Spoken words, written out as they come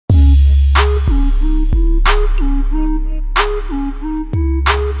My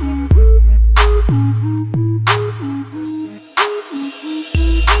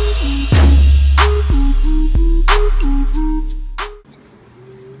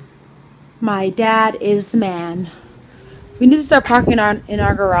dad is the man. We need to start parking in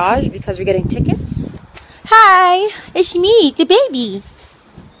our garage because we're getting tickets. Hi, it's me, the baby.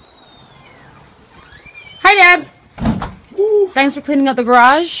 Hi, Dad. Ooh. Thanks for cleaning up the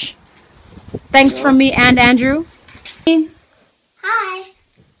garage. Thanks from me and Andrew. Hi.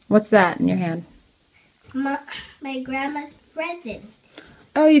 What's that in your hand? My grandma's present.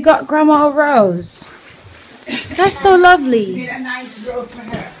 Oh, you got Grandma a rose. That's so lovely. You made a nice rose for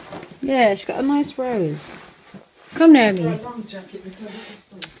her. Yeah, she got a nice rose. Come near me. We're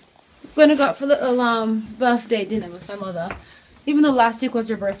gonna go out for a little birthday dinner with my mother. Even though last week was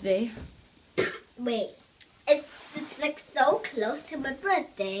her birthday. Wait, it's like so close to my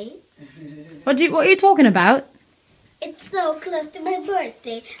birthday. What are you talking about? It's so close to my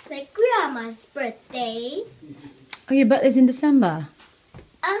birthday, like Grandma's birthday. Oh, your birthday's in December.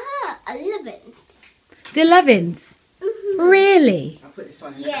 11th. The 11th? Really? I'll put this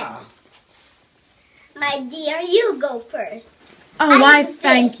on Yes. My dear, you go first. Oh, why,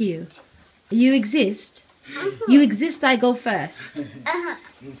 thank you. You exist? You exist, I go first.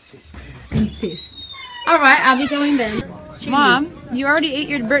 Insist. Alright, I'll be going then. Mom, you already ate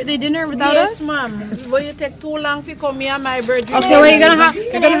your birthday dinner without us? Yes, Mom. Will you take too long to come here my birthday? Okay, well, you're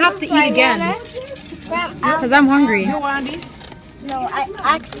gonna have to eat again. Because I'm hungry. You want this? No, I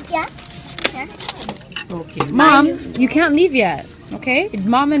actually Okay. Mom, you can't leave yet. Okay?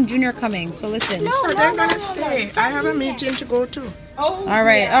 Mom and Junior are coming, so listen. No, they're gonna stay. I have a meeting to go to. Oh.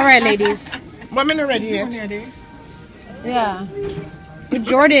 Alright, ladies. Women already here. Yeah. With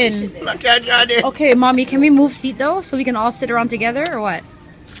Jordan. Okay, Mommy, can we move seat though? So we can all sit around together or what?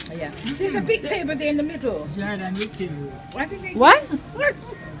 Yeah. There's a big table there in the middle. Jordan, we kill you. What?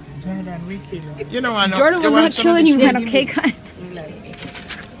 Jordan, we kill you. You know, I know. Jordan, we're not killing you, man. Okay, guys.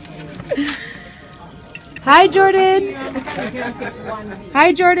 Hi, Jordan.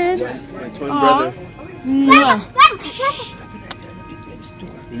 Hi, Jordan. My twin brother.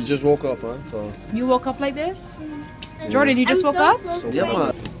 You just woke up, huh? So. You woke up like this? Jordan, you just woke up? Yeah,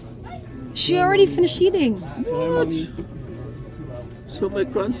 man. She already finished eating. What? So my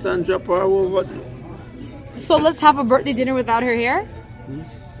grandson drop her over. So let's have a birthday dinner without her here?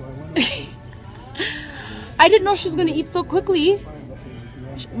 I didn't know she was going to eat so quickly.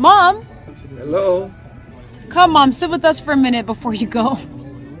 Mom? Hello? Come, Mom, sit with us for a minute before you go.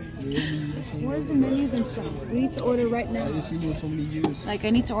 Where's the menus and stuff? We need to order right now. I just seen you so many years. Like, I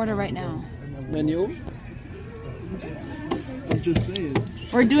need to order right now. Menu? I'm just saying.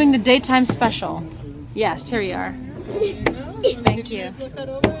 We're doing the daytime special. Yes, here you are. Thank you.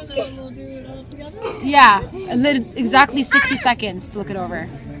 Yeah, exactly 60 seconds to look it over.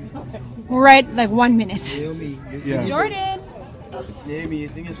 We're right, like 1 minute. Naomi, yeah. Jordan! Naomi, you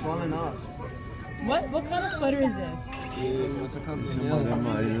think it's falling off? What kind of sweater is this?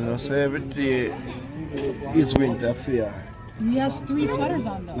 It's winter fair. He has 3 sweaters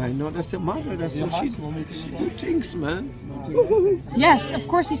on though. I know that's a matter. That's what she thinks, man. Yes, of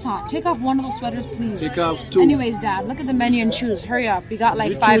course he's hot. Take off one of those sweaters, please. Take off 2. Anyways, Dad, look at the menu and choose. Hurry up. We got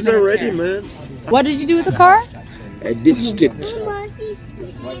like You 5 choose minutes already, here. man. What did you do with the car? I ditched it.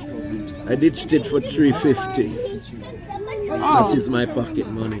 I ditched it for $3.50. Oh. That is my pocket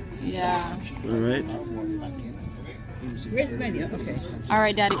money. Yeah. All right. Where's the menu? Okay. All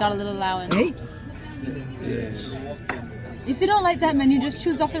right, Daddy, got a little allowance. Yes. If you don't like that menu, just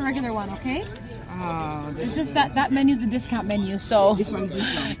choose off the regular one, okay? It's just that menu's the discount menu, so This one is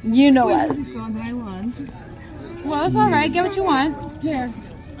this one. you know Well, what. this one I want. Well, it's all right. Get what you want. Here,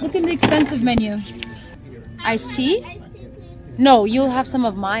 look at the expensive menu. Iced tea? No, you'll have some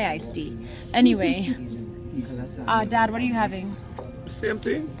of my iced tea. Anyway, Dad, what are you having? Same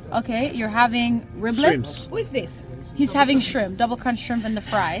thing. Okay, you're having riblets. Shrimps. Who is this? He's having shrimp, double crunch shrimp and the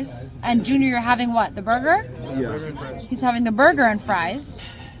fries. And Junior, you're having what? The burger? Yeah. He's having the burger and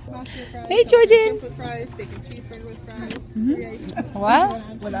fries. Hey, Jordan. What?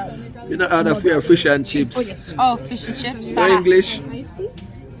 You know, out of your fish and chips. Oh, fish and chips. No English.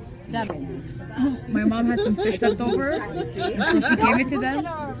 Dad, my mom had some fish left over, and so she gave it to them.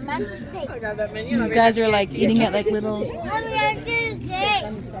 These guys are like eating it like little. Are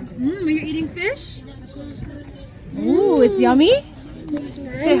you eating fish? Ooh, it's yummy.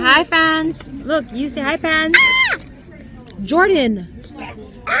 Say hi, fans. Look, you say hi, fans. Jordan.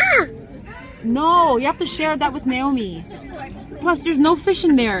 No, you have to share that with Naomi. Plus, there's no fish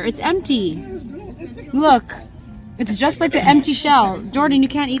in there. It's empty. Look, it's just like the empty shell. Jordan, you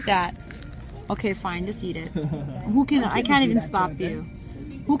can't eat that. Okay, fine, just eat it. Who can? I can't even stop you.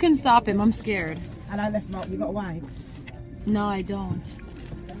 Who can stop him? I'm scared. And I left him out. You got a wife? No, I don't.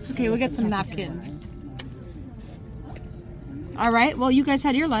 It's okay, we'll get some napkins. All right, well, you guys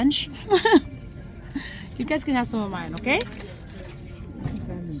had your lunch. You guys can have some of mine, okay?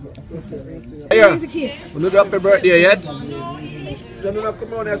 Yeah. You not happy birthday yet? You don't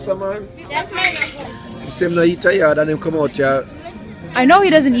come out here, some man. You see him not eat a yard and him come out here. I know he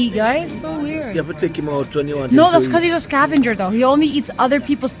doesn't eat, guys. So weird. You have to take him out when you want No, him that's to because eat. he's a scavenger, though. He only eats other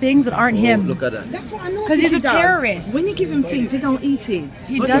people's things that aren't him. Look at that. That's what I know. 'Cause he's a terrorist. When you give him things, he don't eat it.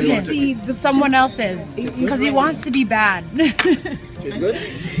 He But doesn't. you see the Someone else's. Because he wants to be bad. It's good?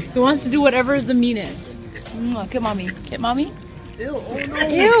 He wants to do whatever is the meanest. Get mommy. Get mommy. Ew, oh no.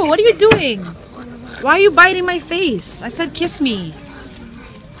 Ew, what are you doing? Why are you biting my face? I said kiss me.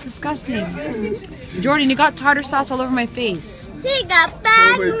 Disgusting. Jordan, you got tartar sauce all over my face. He got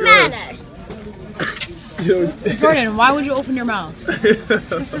bad manners. Jordan, why would you open your mouth?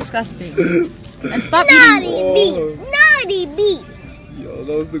 That's disgusting. And stop Naughty eating. beast. Naughty beast. Yo,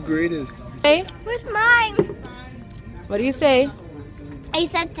 that was the greatest. Hey, Where's mine? what do you say? I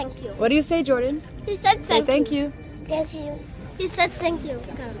said thank you. What do you say, Jordan? He said Say thank thank you. you. Yes, you. He said thank you.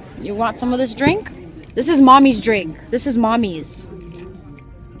 You want some of this drink? This is mommy's drink. This is mommy's.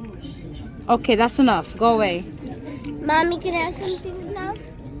 Okay, that's enough. Go away. Mommy, can I have something now?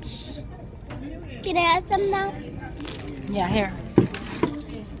 Can I have some now? Yeah, here.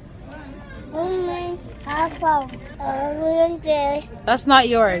 Only apple. Orange. That's not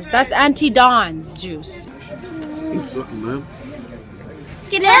yours. That's Auntie Dawn's juice. Eat something, man.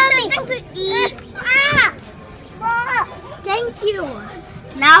 Can I have something to eat? Thank you.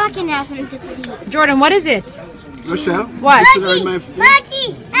 Now I can have something to eat. Jordan, what is it? Rochelle? What? This my food.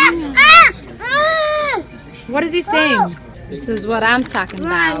 What is he saying? This is what I'm talking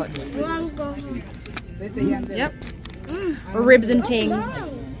about. Yep. Ribs and ting.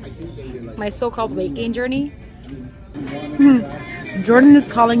 My so-called weight gain journey. Jordan is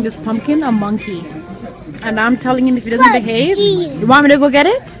calling this pumpkin a monkey. And I'm telling him if he doesn't behave. You want me to go get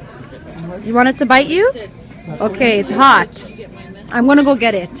it? You want it to bite you? Okay, it's hot. I'm gonna go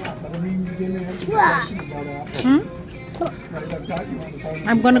get it.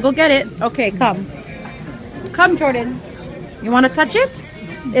 I'm gonna go get it. Okay, come. Come, Jordan. You want to touch it?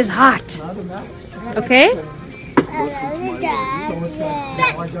 It's hot. Okay?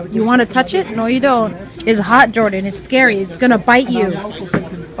 You want to touch it? No, you don't. It's hot, Jordan. It's scary. It's gonna bite you.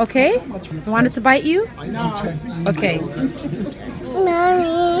 Okay? You want it to bite you? No. Okay. Mommy,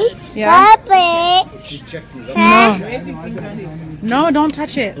 Yeah? stop it. No. No, don't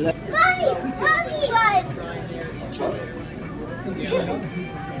touch it.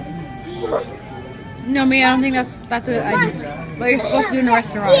 No, me, I don't think that's a good idea. What you're supposed to do in a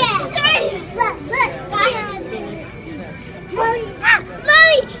restaurant.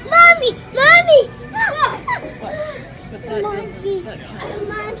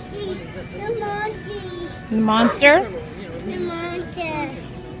 The monster?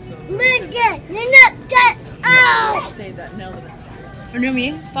 No,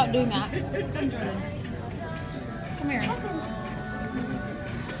 me, stop doing that. Come here.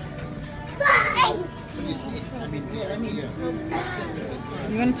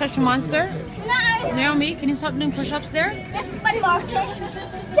 You want to touch the monster? Naomi, can you stop doing push-ups there?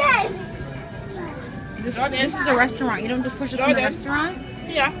 This is a restaurant. You don't do push-ups in a restaurant?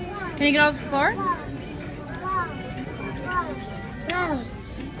 Yeah. Can you get off the floor?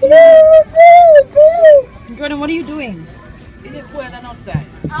 Jordan, what are you doing? Is it cold than outside?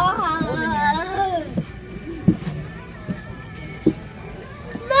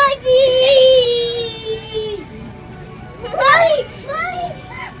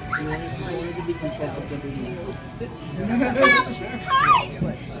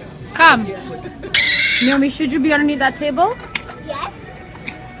 Come. Naomi, should you be underneath that table? Yes.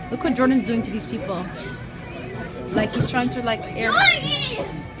 Look what Jordan's doing to these people. Like he's trying to like air.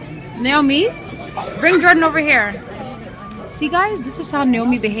 Naomi, bring Jordan over here. See guys, this is how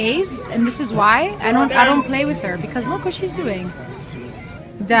Naomi behaves, and this is why I don't play with her, because look what she's doing.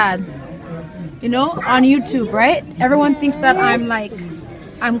 Dad, you know, on YouTube, right? Everyone thinks that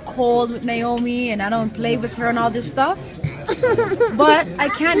I'm cold with Naomi and I don't play with her and all this stuff. But I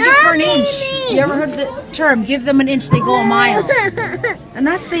can't give her an inch. You ever heard the term, give them an inch, they go a mile? And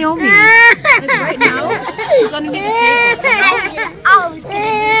that's Naomi. Like right now, she's underneath the table.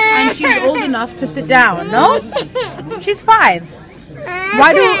 And she's old enough to sit down, no? She's 5.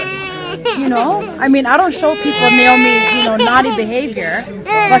 Why do, you know, I mean, I don't show people Naomi's, you know, naughty behavior,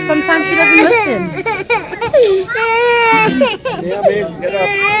 but sometimes she doesn't listen. Yeah, babe, get up.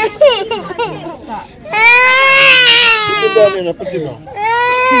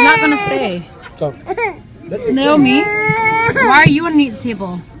 He's not gonna stay. Naomi, why are you underneath the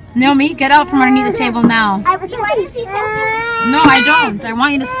table? Naomi, get out from underneath the table now. No, I don't. I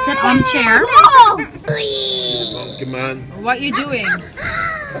want you to sit on the chair. Monkey man. What are you doing?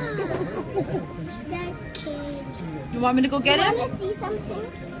 You want me to go get him?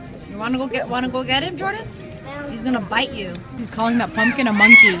 You want to go get him, Jordan? He's gonna bite you. He's calling that pumpkin a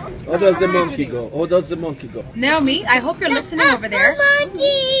monkey. How does the monkey go? How does the monkey go? Naomi, I hope you're listening over there.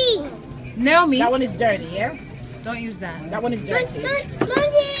 Monkey! Naomi, That one is dirty, yeah? don't use that. That one is dirty.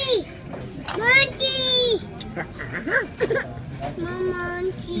 Monkey! Monkey!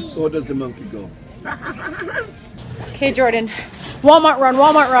 Monkey! How does the monkey go? Okay, Jordan. Walmart run,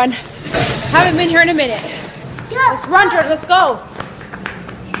 Walmart run. Haven't been here in a minute. Let's run, Jordan. Let's go.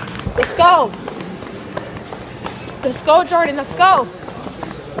 Let's go. Let's go, Jordan. Let's go.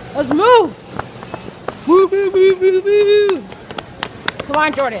 Let's move. Move, move, move, move, move. Come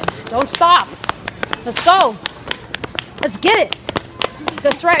on, Jordan. Don't stop. Let's go. Let's get it.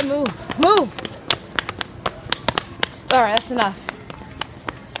 That's right. Move. Move. All right. That's enough.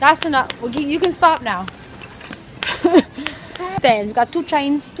 That's enough. You can stop now. Then we got two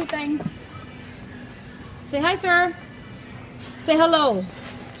chains, two things. Say hi, sir. Say hello.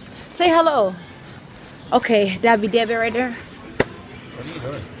 Say hello. Okay, that'd be Debbie right there. What are you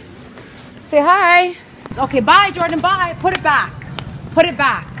doing? Say hi. Okay, bye, Jordan. Bye. Put it back. Put it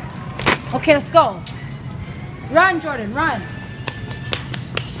back. Okay, let's go. Run, Jordan. Run.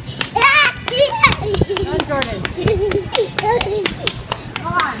 Run, Jordan. Come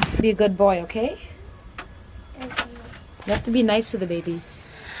on. Be a good boy, okay? You have to be nice to the baby.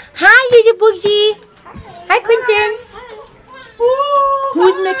 Hi, little bougie. Hi, Quentin.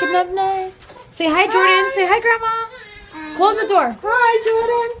 Who's making up noise? Say hi, Jordan. Say hi, Grandma. Close the door. Hi,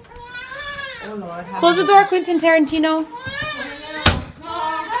 Jordan. Close the door, Quentin Tarantino.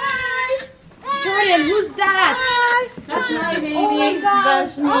 Hi. Jordan, who's that? That's my baby. Oh my God.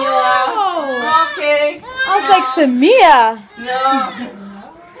 That's Mia. Oh. Okay. I was like, Samia.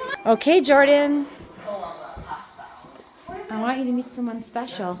 No. Okay, Jordan. I want you to meet someone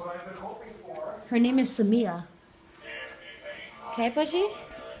special. Her name is Samia. Okay, Budgie?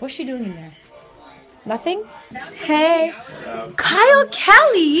 What's she doing in there? Nothing? Hey. Kyle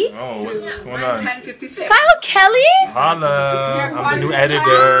Kelly? Oh, what's going on? Kyle Kelly? Holla! I'm the new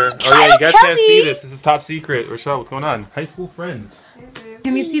editor. Oh yeah, you guys can't see this. This is top secret. Rochelle, what's going on? High school friends.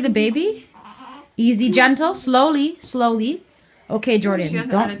 Can we see the baby? Easy, gentle, slowly, slowly. Okay, Jordan. She has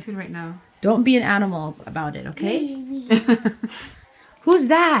an attitude right now. Don't be an animal about it, okay? Who's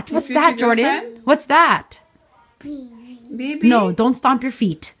that? What's that, Jordan? girlfriend? What's that? Baby. No, don't stomp your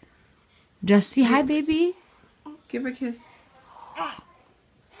feet. Just say hi, baby. Give her a kiss.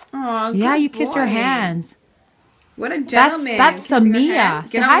 Oh, Yeah, you kiss her hands. What a gentleman. That's kissing her Samia. hand.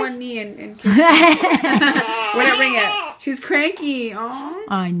 Say Get hi. on one knee and kiss her. Where did bring it? She's cranky. Oh.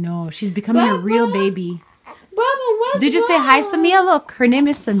 I know. She's becoming a real baby. Bubba, what's Did you say hi, Samia? Look, her name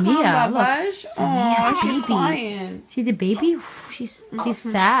is Samia. Look. Babash? Samia, Oh, the she's baby. crying. See the baby? She's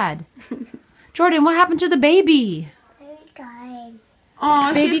sad. Jordan, what happened to the baby?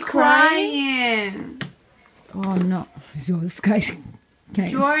 Oh, Baby she's crying. Oh no. So this guy's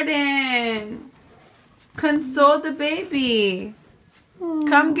Jordan, console the baby.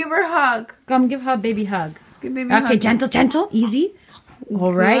 Come give her a hug. Come give her a baby hug. Give baby a hug. Okay, gentle, gentle, easy.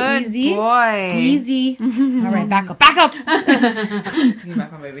 All right, Good easy. boy. Easy. All right, back up, back up. Give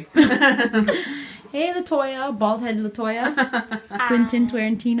back my baby. Hey, Latoya, bald-headed Latoya. Quentin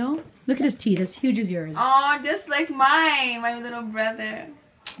Tarantino. Look at his teeth, as huge as yours. Oh, just like mine, my little brother.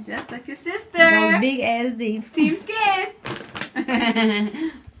 Just like his sister. Those big ass teeth. Team skin.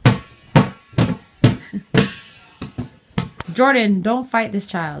 Jordan, don't fight this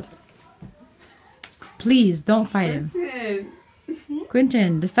child. Please, don't fight him. Listen.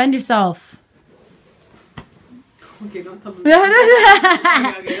 Quentin, defend yourself. Okay, don't tell me.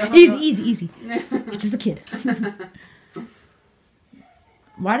 Easy, easy, easy. You're just a kid.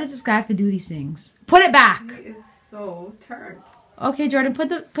 Why does this guy have to do these things? Put it back. He is so turned. Okay, Jordan, put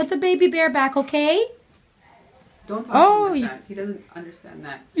the baby bear back, okay? Don't talk Oh, to him you- like that. He doesn't understand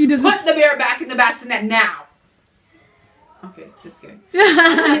that. He doesn't. Put the bear back in the bassinet now. Okay, just kidding.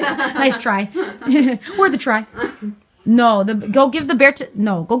 Nice try. Worth a try. No, go give the bear to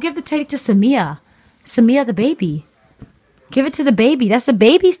go give the teddy to Samia. Samia the baby. Give it to the baby. That's the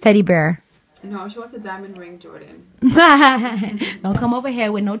baby's teddy bear. No, she wants a diamond ring, Jordan. Don't come over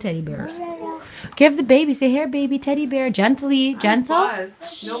here with no teddy bears. Give the baby. Say here, baby, teddy bear. Gently, gentle. I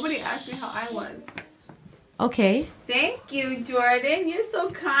was. Nobody asked me how I was. Okay. Thank you, Jordan. You're so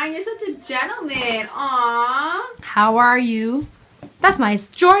kind. You're such a gentleman. Aww. How are you? That's nice.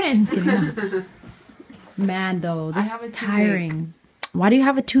 Jordan's man, though, this is tiring. Why do you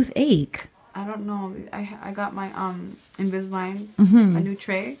have a toothache? I don't know. I got my Invisalign, a new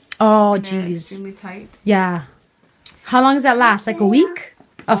tray. Oh, and they're jeez. extremely tight. Yeah. How long does that last? Like a week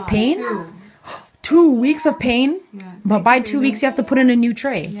of pain? 2 weeks of pain? Yeah. But by 2 weeks, you have to put in a new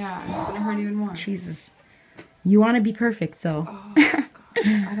tray. Yeah, it's gonna hurt even more. Jesus. You want to be perfect, so. Oh,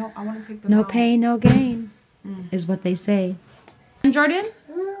 God. I want to take them No out. pain, no gain, is what they say. And Jordan?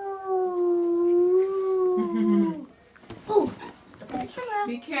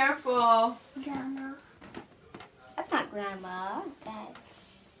 Be careful. Grandma. That's not grandma.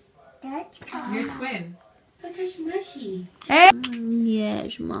 That's grandma. Your twin. Look at Smushy. Hey.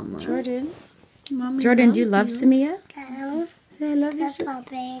 Yes, mama. Jordan. Mommy Jordan, do you love Samia? Grandma. Say I love you, That's Samia. my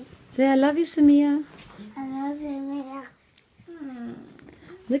babe. Say I love you, Samia. I love you, Mia.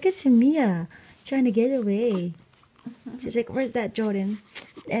 Look at Samia trying to get away. She's like, where's that Jordan?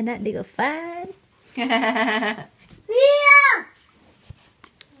 And that nigga fine. Mia!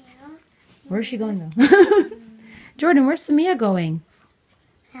 Where's she going though? Jordan, where's Samia going?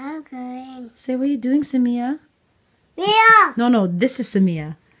 I'm going. Say, what are you doing, Samia? Mia! No, this is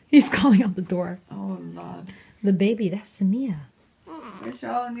Samia. He's calling out the door. Oh, Lord. The baby, that's Samia.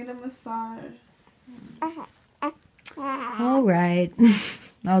 Rochelle, I need a massage. All right.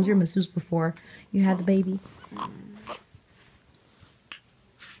 That was your masseuse before you had the baby.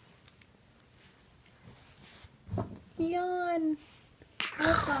 Yawn.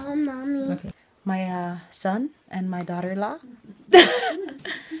 I'll call mommy. Okay. My son and my daughter-in-law.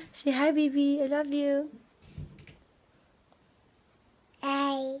 Say hi, baby. I love you.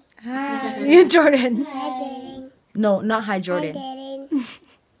 Hi. Hi, Jordan. Hi, Daddy. No, not hi, Hi, Jordan. Daddy.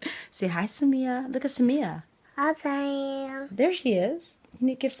 Say hi, Samia. Look at Samia. Hi, Pam. There she is. Can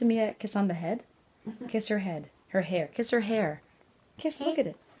you give Samia a kiss on the head? Kiss her head. Her hair. Kiss her hair. Kiss, look at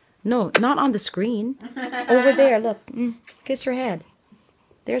it. No, not on the screen. Over there, look. Kiss her head.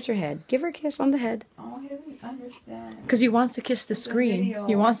 There's her head. Give her a kiss on the head. Oh, he doesn't understand. Because he wants to kiss the screen. video.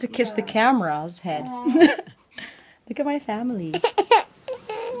 He wants to kiss the camera's head. Look at my family.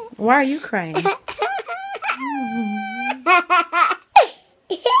 Why are you crying?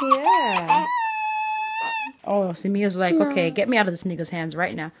 Yeah. Oh, Samia's like, okay, get me out of this nigga's hands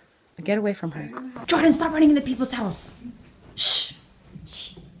right now. Get away from her. Jordan, stop running into people's house. Shh.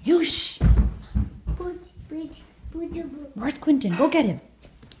 You shh. Where's Quentin? Go get him.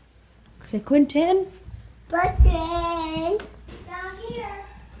 Say, Quentin. Button. Down here.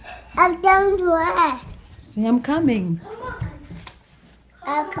 I'm down where? Say, I'm coming.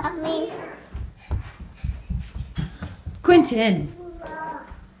 I'm coming. Quentin.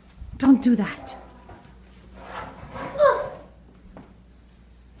 Don't do that.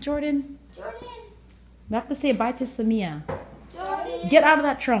 Jordan. We have to say bye to Samia. Get out of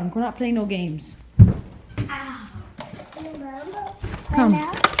that trunk. We're not playing no games. Come.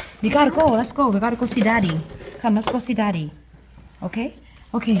 We gotta go. Let's go. We gotta go see Daddy. Come, let's go see Daddy. Okay?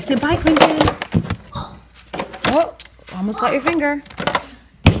 Okay, say bye, Quentin. Oh, almost got your finger.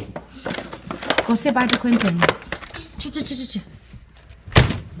 Go say bye to Quentin.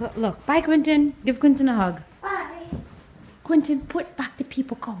 Look, bye, Quentin. Give Quentin a hug. Bye. Quentin, put back the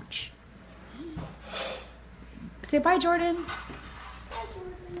people coach. Say bye, Jordan.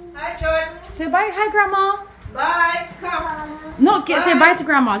 Hi, Jordan. Say bye. Hi, Grandma. Bye. Come. No, say bye to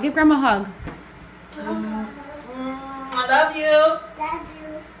Grandma. Give Grandma a hug. I love you. Love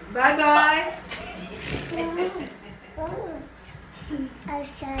you. Bye-bye. I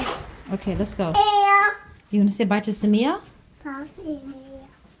said, Okay, let's go. yeah. You want to say bye to Samia? Happy New Year.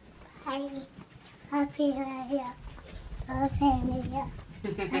 Happy New Year. Happy New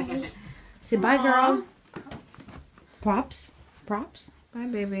Year. Say bye, girl. Props. Props. Bye,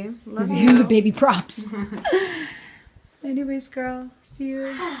 baby. Let's Love give the you. baby props. Anyways, girl. See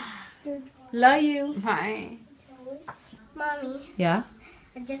you. Love you. Bye. Mommy, Yeah?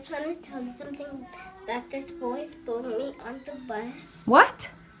 I just want to tell you something that this boy pulled me on the bus.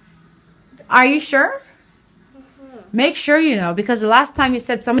 What? Are you sure? Make sure you know, because the last time you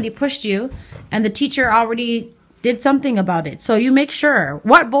said somebody pushed you and the teacher already did something about it. So you make sure.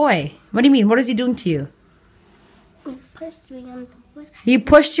 What boy? What do you mean? What is he doing to you? He pushed me on the bus. He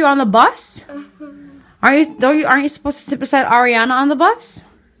pushed you on the bus? Aren't you supposed to sit beside Ariana on the bus?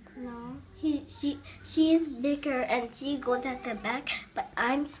 No, she is bigger and she goes at the back, but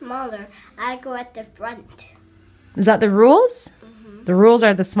I'm smaller. I go at the front. Is that the rules? The rules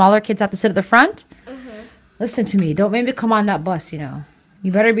are the smaller kids have to sit at the front? Listen to me. Don't make me come on that bus, you know.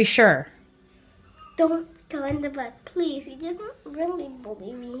 You better be sure. Don't go on the bus, please. He doesn't really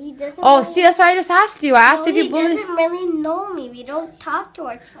bully me. He doesn't. Oh, really, see, that's why I just asked you. I asked you if you bully. He doesn't really know me. We don't talk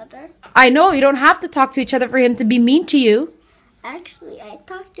to each other. I know, you don't have to talk to each other for him to be mean to you. Actually, I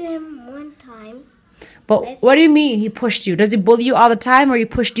talked to him one time. But what do you mean he pushed you? Does he bully you all the time or he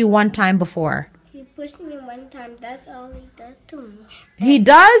pushed you one time before? He pushed me one time. That's all he does to me. He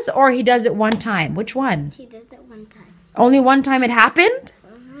does or he does it one time? Which one? He does it one time. Only one time it happened?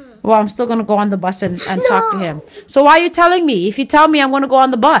 Well, I'm still going to go on the bus and talk to him. So why are you telling me? If you tell me, I'm going to go on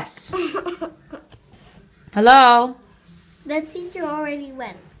the bus. Hello? The teacher already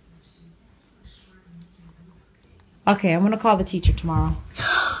went. Okay, I'm going to call the teacher tomorrow.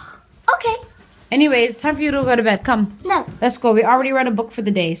 Okay. Anyways, time for you to go to bed. Come. No. Let's go. We already read a book for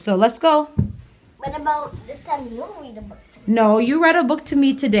the day, so let's go. What about this time you read a book? No, you read a book to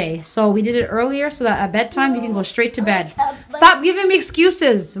me today. So we did it earlier so that at bedtime you can go straight to bed. Stop giving me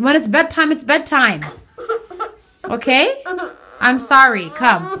excuses. When it's bedtime, it's bedtime. Okay? I'm sorry.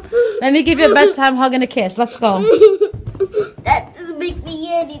 Come. Let me give you a bedtime hug and a kiss. Let's go. That doesn't make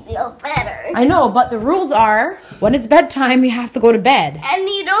me any feel better. I know, but the rules are when it's bedtime, you have to go to bed. And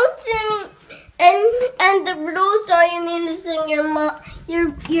you don't sing. And the rules are you need to sing your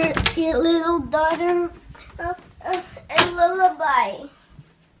little daughter a lullaby.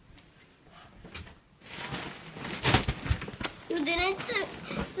 You didn't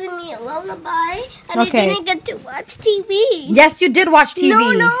sing me a lullaby, and Okay. I didn't get to watch TV. Yes, you did watch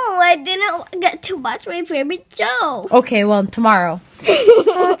TV. No, I didn't get to watch my favorite show. Okay, well, tomorrow.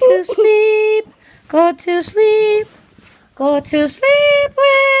 Go to sleep. Go to sleep. Go to sleep,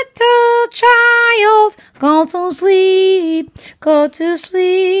 little child. Go to sleep. Go to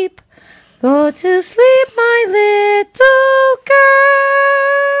sleep. Go to sleep, my little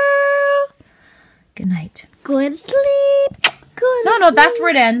girl. Good night. Go to sleep. Go to No, that's where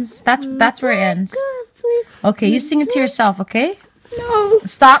it ends. That's where it ends. Go to sleep. Okay, you sing it to yourself, okay? No.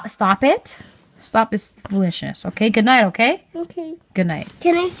 Stop it. Stop this foolishness, okay? Good night, okay? Okay. Good night.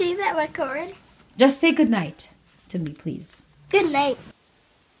 Can I see that record? Just say good night to me, please. Good night.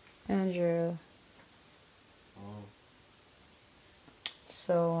 Andrew.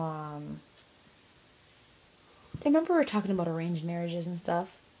 So, remember we were talking about arranged marriages and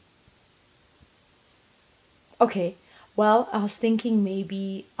stuff? Okay, well, I was thinking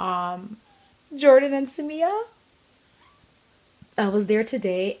maybe, Jordan and Samia. I was there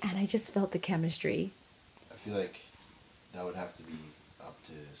today, and I just felt the chemistry. I feel like that would have to be up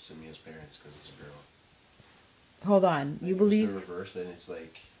to Samia's parents because it's a girl. Hold on, Like, you if believe... it's the reverse, then it's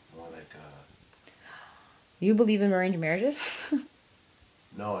like more like You believe in arranged marriages?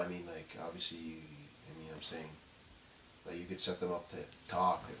 no, I mean like obviously I'm saying like you could set them up to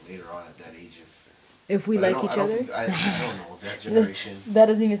talk like, later on at that age If we but like each other? I don't know that generation. That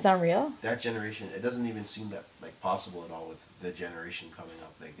doesn't even sound real. That generation, it doesn't even seem that like possible at all with the generation coming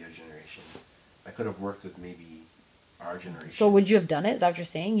up, like their generation. I could have worked with maybe our generation. So would you have done it? Is that what you're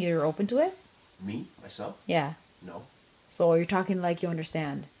saying? You're open to it? Me myself? Yeah. No. So you're talking like you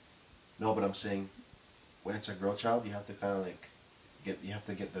understand. No, but I'm saying when it's a girl child, you have to kind of like you have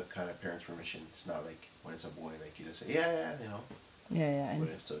to get the kind of parents' permission. It's not like when it's a boy, like you just say yeah, you know. Yeah. But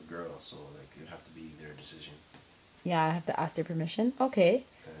if it's a girl, so like it have to be their decision. Yeah, I have to ask their permission. Okay.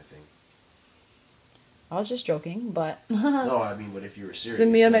 Kind of thing. I was just joking, but... No, I mean, but if you were serious...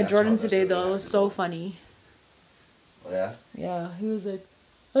 Samia then met that's Jordan that's today, the way though. It have was to so go. funny. Oh, yeah? Yeah, he was like,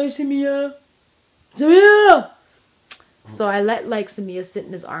 "Hi, Samia. Samia!" So I let, like, Samia sit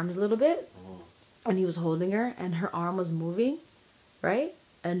in his arms a little bit. And he was holding her, and her arm was moving, right?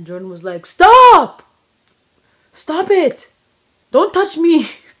 And Jordan was like, "Stop! Stop it! Don't touch me!"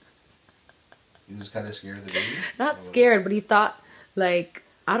 He was kind of scared of the baby? Not scared, but he thought, like,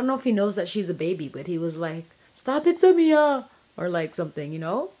 I don't know if he knows that she's a baby, but he was like, "Stop it, Samia!" Or like something, you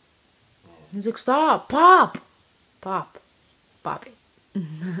know? He's like, "Stop! Pop! Pop! Pop it."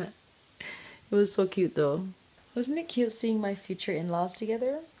 It was so cute, though. Wasn't it cute seeing my future in-laws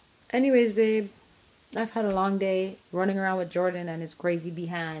together? Anyways, babe, I've had a long day running around with Jordan and his crazy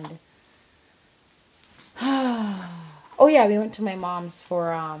behind. Oh yeah, we went to my mom's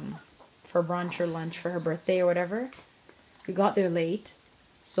for brunch or lunch for her birthday or whatever. We got there late,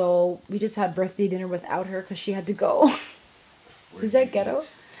 so we just had birthday dinner without her because she had to go. Is that ghetto?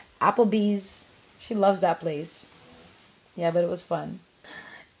 Applebee's. She loves that place. Yeah, but it was fun.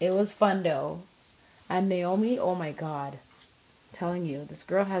 It was fun though. And Naomi, oh my god. I'm telling you, this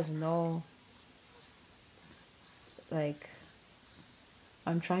girl has no... Like...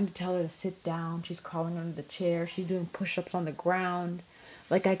 I'm trying to tell her to sit down. She's crawling under the chair. She's doing push-ups on the ground.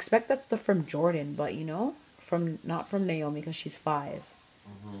 Like, I expect that stuff from Jordan, but, you know? Not from Naomi, because she's 5.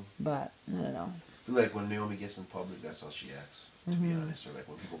 But, I don't know. feel like when Naomi gets in public, that's how she acts. To be honest, or like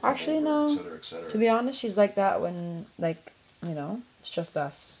when people Actually, over, no. et cetera, et cetera. To be honest, she's like that when, like, you know, it's just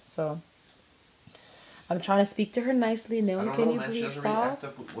us. So I'm trying to speak to her nicely. Naomi, I don't can know, you man. She please doesn't really stop? act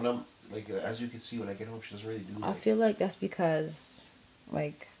up when I'm like, as you can see, when I get home, she doesn't really do. I Like, feel like that's because,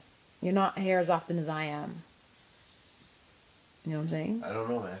 like, you're not here as often as I am. You know what I'm saying? I don't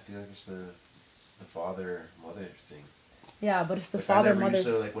know, man. I feel like it's the father mother thing. Yeah, but it's the Like, father I never mother. used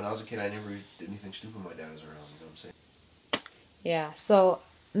to, like when I was a kid, I never did anything stupid when my dad was around. You know what I'm saying? Yeah, so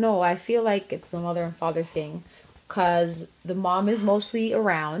no, I feel like it's the mother and father thing, because the mom is mostly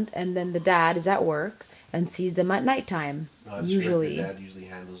around, and then the dad is at work and sees them at nighttime. No, I just Usually, feel like the dad usually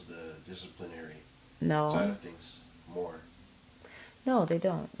handles the disciplinary side no, of things more. no, they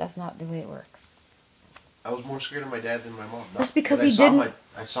don't. That's not the way it works. I was more scared of my dad than my mom. That's because but he didn't.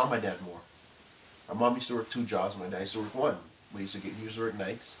 I saw my dad more. My mom used to work 2 jobs. My dad used to work 1. He used to work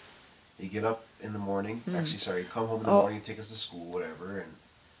nights. He'd get up in the morning. Actually, sorry, he'd come home in the morning, take us to school, whatever.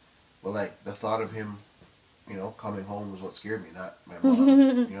 But like the thought of him, you know, coming home was what scared me, not my mom. You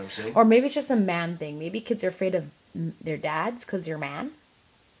know what I'm saying? Or maybe it's just a man thing. Maybe kids are afraid of their dads because you're a man.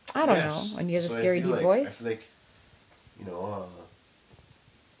 I don't know. And you have a scary deep voice. I feel like, you know,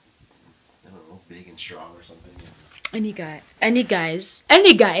 I don't know, big and strong or something. Any guys.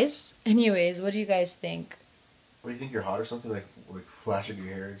 Anyways, what do you guys think? What do you think? You're hot or something? Like flashing your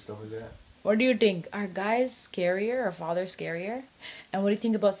hair and stuff like that? What do you think? Are guys scarier or fathers scarier? And what do you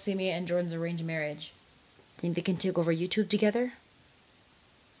think about Samia and Jordan's arranged marriage? Think they can take over YouTube together?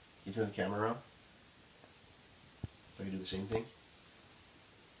 Can you turn the camera around? So I can do the same thing?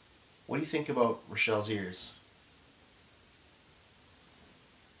 What do you think about Rochelle's ears?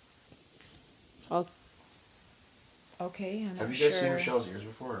 Okay, I'm not Have you guys seen sure. Rochelle's ears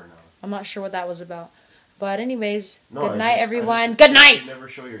before or no? I'm not sure what that was about. But anyways, No, good night, I everyone. just Good night! You never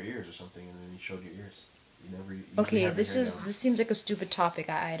show your ears or something, and then you showed your ears. You never. You Okay, have your this hair this seems like a stupid topic.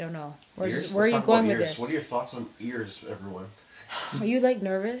 I don't know. down. Ears? Where are Let's you talk going about with ears. this? What are your thoughts on ears, everyone? Are you like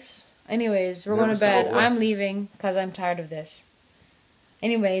nervous? Anyways, we're going to Nervous about bed. what? I'm leaving because I'm tired of this.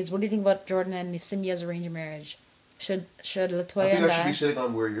 Anyways, what do you think about Jordan and Simia's arranged marriage? Should I Latoya think and I should I? be sitting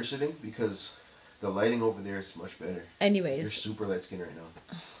on where you're sitting because the lighting over there is much better. You're Anyways, super light skin right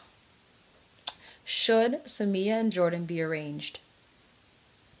now. should Samia and Jordan be arranged?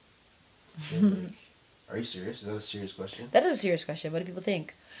 Like, are you serious? Is that a serious question? That is a serious question. What do people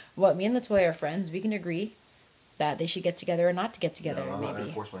think? What, me and Latoya are friends. We can agree that they should get together or not to get together, No, I'm not going to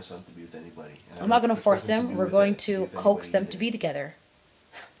maybe. force my son to be with anybody. And I I'm not don't going to force expect him him. be We're with going it- to with coax anybody them either. to be together.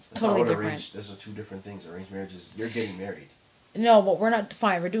 It's That's totally not what different. arranged. Those are 2 different things. Arranged marriage is you're getting married. No, but we're not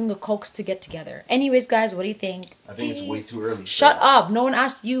fine. We're doing a coax to get together. Anyways, guys, what do you think? I think it's way Jeez. too early. Shut up. No one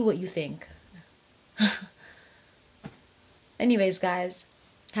asked you what you think. Anyways, guys,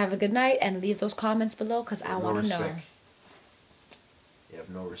 have a good night and leave those comments below because I want to know. You have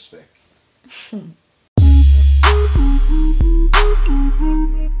no respect.